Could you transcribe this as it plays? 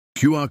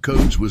QR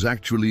codes was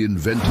actually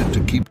invented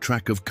to keep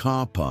track of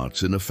car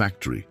parts in a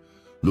factory.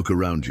 Look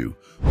around you.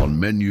 On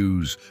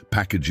menus,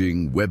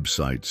 packaging,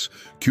 websites,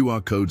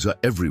 QR codes are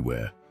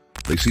everywhere.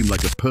 They seem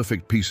like a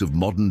perfect piece of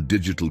modern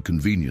digital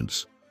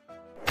convenience.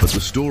 But the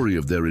story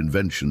of their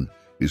invention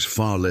is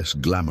far less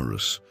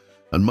glamorous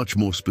and much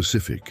more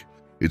specific.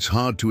 It's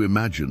hard to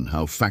imagine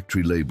how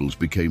factory labels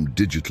became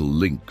digital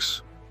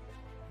links.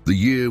 The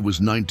year was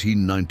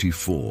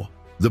 1994.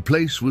 The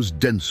place was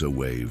Denso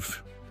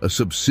Wave, a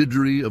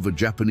subsidiary of a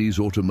Japanese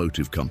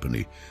automotive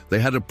company. They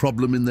had a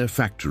problem in their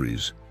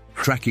factories.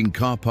 Tracking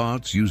car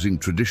parts using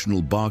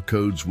traditional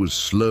barcodes was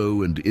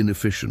slow and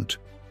inefficient.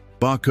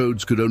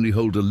 Barcodes could only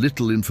hold a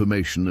little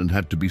information and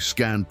had to be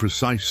scanned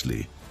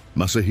precisely.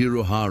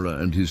 Masahiro Hara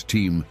and his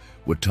team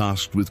were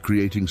tasked with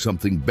creating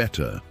something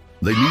better.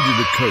 They needed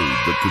a code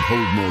that could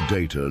hold more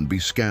data and be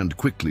scanned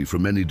quickly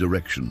from any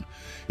direction,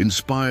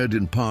 inspired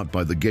in part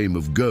by the game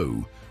of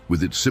Go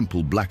with its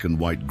simple black and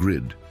white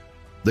grid.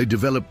 They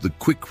developed the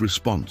Quick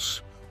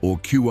Response, or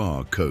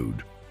QR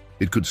code.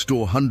 It could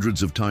store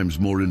hundreds of times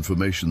more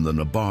information than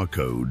a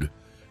barcode,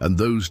 and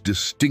those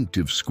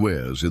distinctive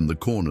squares in the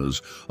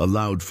corners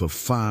allowed for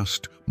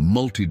fast,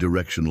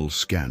 multi-directional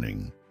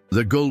scanning.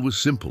 Their goal was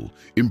simple: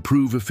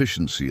 improve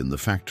efficiency in the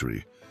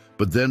factory.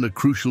 But then a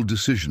crucial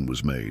decision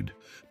was made.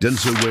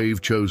 Denso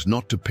Wave chose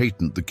not to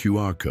patent the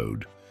QR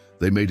code.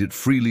 They made it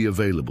freely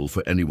available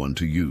for anyone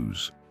to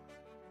use.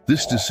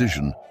 This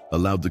decision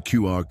allowed the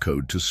QR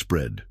code to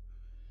spread.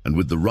 And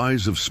with the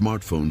rise of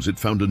smartphones, it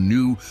found a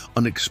new,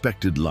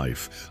 unexpected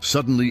life.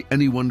 Suddenly,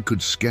 anyone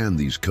could scan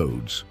these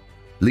codes,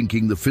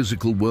 linking the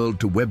physical world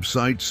to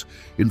websites,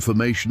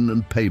 information,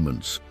 and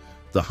payments.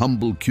 The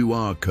humble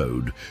QR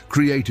code,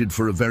 created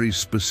for a very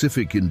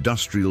specific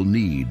industrial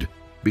need,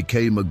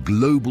 became a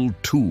global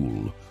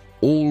tool,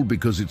 all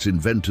because its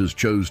inventors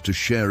chose to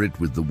share it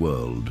with the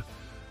world.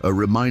 A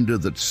reminder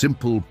that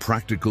simple,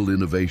 practical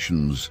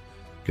innovations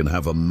can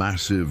have a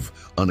massive,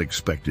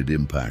 unexpected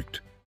impact.